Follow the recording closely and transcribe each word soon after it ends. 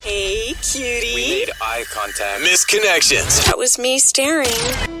cutie. We made eye contact. Misconnections. That was me staring.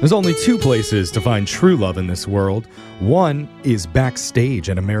 There's only two places to find true love in this world. One is backstage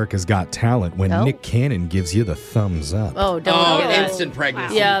at America's Got Talent when Nick Cannon gives you the thumbs up. Oh, don't do that. Instant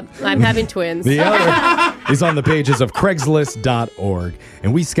pregnancy. Yeah, I'm having twins. The other is on the pages of Craigslist.org.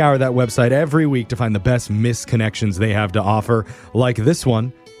 And we scour that website every week to find the best misconnections they have to offer, like this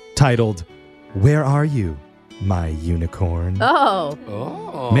one titled, Where Are You, My Unicorn?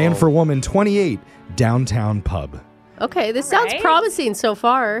 Oh, Man for Woman 28, downtown pub. okay. This sounds promising so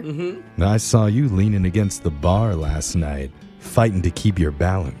far. I saw you leaning against the bar last night, fighting to keep your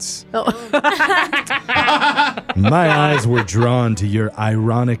balance. My eyes were drawn to your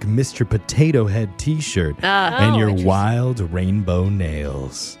ironic Mr. Potato Head t-shirt and your wild rainbow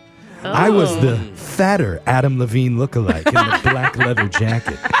nails. I was the fatter Adam Levine lookalike in the black leather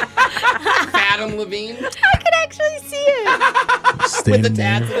jacket. Adam Levine? I can actually see it. Standing With the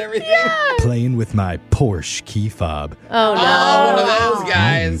tats there, and everything? playing with my Porsche key fob. Oh, no. Oh, one of those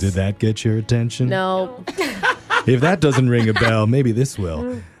guys. Did that get your attention? No. If that doesn't ring a bell, maybe this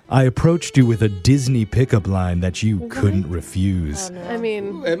will. I approached you with a Disney pickup line that you couldn't refuse. I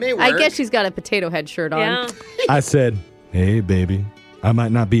mean, It may work. I guess she's got a potato head shirt on. Yeah. I said, hey, baby, I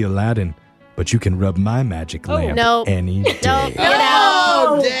might not be Aladdin, but you can rub my magic lamp No. any day. No, get out.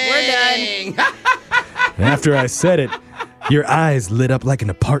 Oh, dang. After I said it, your eyes lit up like an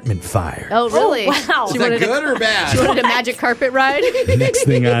apartment fire. Oh, really? wow. She Is that wanted, good or bad? she wanted a magic carpet ride? Next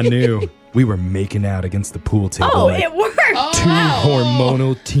thing I knew, we were making out against the pool table Oh, like it worked. two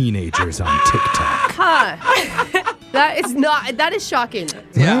hormonal teenagers on TikTok. Huh. That is shocking.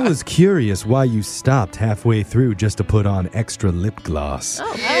 I was curious why you stopped halfway through just to put on extra lip gloss.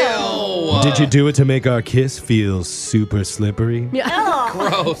 Ew. Did you do it to make our kiss feel super slippery?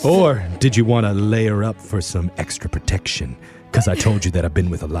 Gross. Or did you want to layer up for some extra protection? Because I told you that I've been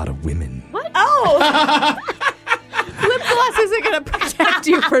with a lot of women. Oh. Lip gloss isn't going to protect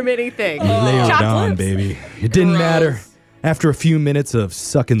you from anything. Layer it Chopped on, lips. baby. It didn't Gross. matter. After a few minutes of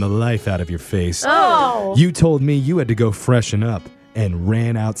sucking the life out of your face, Oh. you told me you had to go freshen up and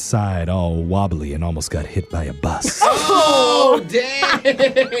ran outside all wobbly and almost got hit by a bus. Oh, dang.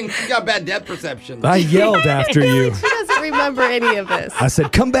 You got bad depth perception. I yelled after you. She doesn't remember any of this. I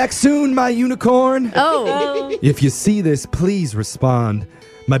said, come back soon, my unicorn. Oh. If you see this, please respond.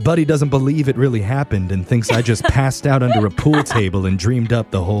 My buddy doesn't believe it really happened and thinks I just passed out under a pool table and dreamed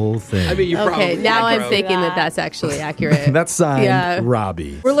up the whole thing. I mean, you probably Okay, now I'm aggro. thinking that that's actually accurate. That's signed Yeah.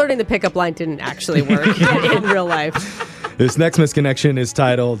 Robbie. We're learning the pickup line didn't actually work in real life. This next misconnection is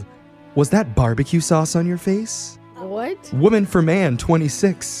titled, Was that barbecue sauce on your face? What? Woman for Man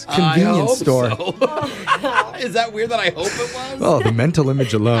 26, convenience I store. hope so. Is that weird that I hope it was? Oh, the mental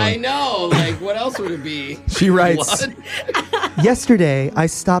image alone. I know. Like, what else would it be? She writes, Blood? Yesterday, I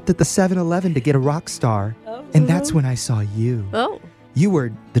stopped at the 7-Eleven to get a rock star, and that's when I saw you. Oh. You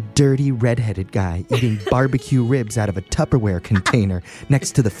were the dirty redheaded guy eating barbecue ribs out of a Tupperware container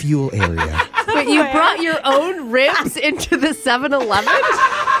next to the fuel area. Wait, you brought your own ribs into the 7-Eleven?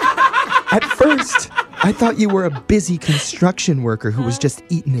 At first, I thought you were a busy construction worker who was just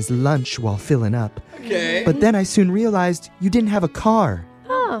eating his lunch while filling up. Okay. But then I soon realized you didn't have a car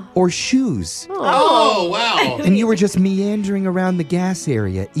or shoes. Oh, wow. And you were just meandering around the gas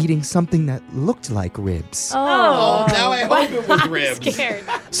area eating something that looked like ribs. Oh, now I hope it was ribs. Scared.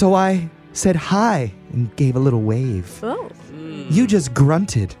 So I said hi and gave a little wave. Oh. You just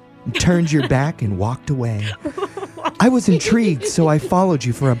grunted, turned your back, and walked away. I was intrigued, so I followed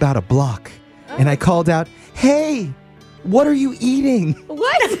you for about a block. And I called out, "Hey, what are you eating?"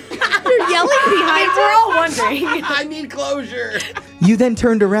 What? You're yelling behind We're all wondering. I need closure. You then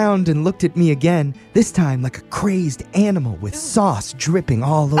turned around and looked at me again, this time like a crazed animal with sauce dripping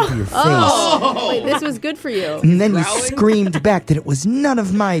all over your face. Oh. Wait, this was good for you. And then you Growling? screamed back that it was none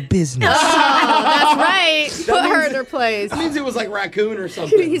of my business. That's right. Put her in her place. That means it was like raccoon or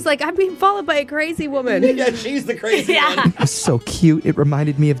something. He's like, I'm being followed by a crazy woman. Yeah, she's the crazy Yeah. one. It was so cute. It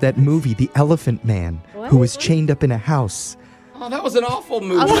reminded me of that movie, The Elephant Man, who was chained up in a house. Oh, that was an awful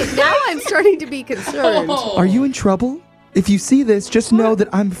movie. Oh, now I'm starting to be concerned. Oh. Are you in trouble? If you see this, just know that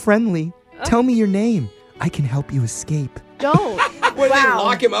I'm friendly. Tell me your name. I can help you escape. Don't. What, did they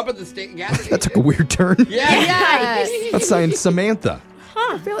lock him up at the gas station? That took a weird turn. Yeah. Yes. That's saying Samantha.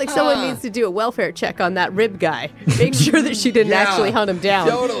 I feel like someone needs to do a welfare check on that rib guy. Make sure that she didn't Yeah. actually hunt him down.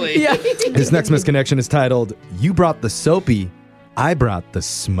 Totally. Yeah. His next misconnection is titled, You Brought the Soapy, I Brought the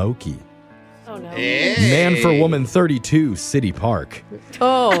Smoky. Oh, no. Hey. Man for Woman 32, City Park.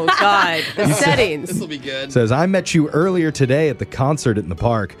 Oh, God. The This settings. will be good. Says, I met you earlier today at the concert in the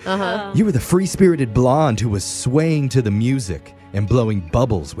park. Uh-huh. You were the free-spirited blonde who was swaying to the music. and blowing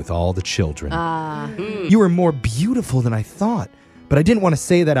bubbles with all the children. You were more beautiful than I thought. But I didn't want to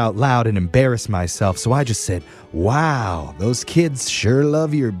say that out loud and embarrass myself, so I just said, wow, those kids sure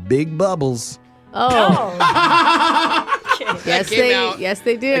love your big bubbles. Oh. Yes,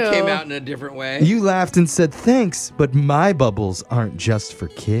 they do. It came out in a different way. You laughed and said thanks, but my bubbles aren't just for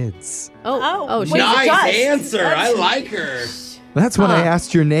kids. Oh, wait, Nice it does. answer. I like her. That's when I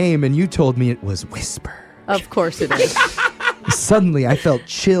asked your name and you told me it was Whisper. of course it is. Suddenly, I felt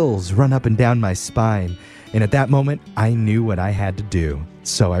chills run up and down my spine. And at that moment, I knew what I had to do.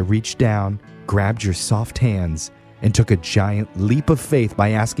 So I reached down, grabbed your soft hands, and took a giant leap of faith by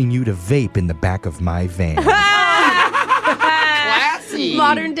asking you to vape in the back of my van. Classy.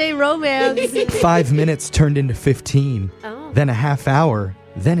 Modern day romance. 5 minutes turned into 15, then a half hour,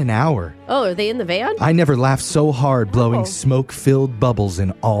 then an hour. Oh, are they in the van? I never laughed so hard blowing smoke-filled bubbles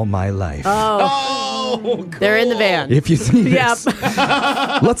in all my life. Oh, cool. They're in the van. If you see Yep. this,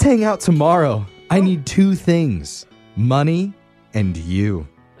 let's hang out tomorrow. I need 2 things, money and you.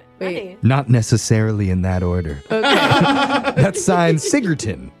 Wait. Not necessarily in that order. Okay. That's signed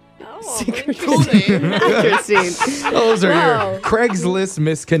Sigerton. Cool name. Interesting. Those are Wow. your Craigslist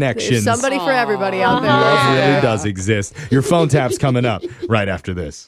misconnections. There's somebody for everybody out there. Love really does exist. Your phone tap's coming up right after this.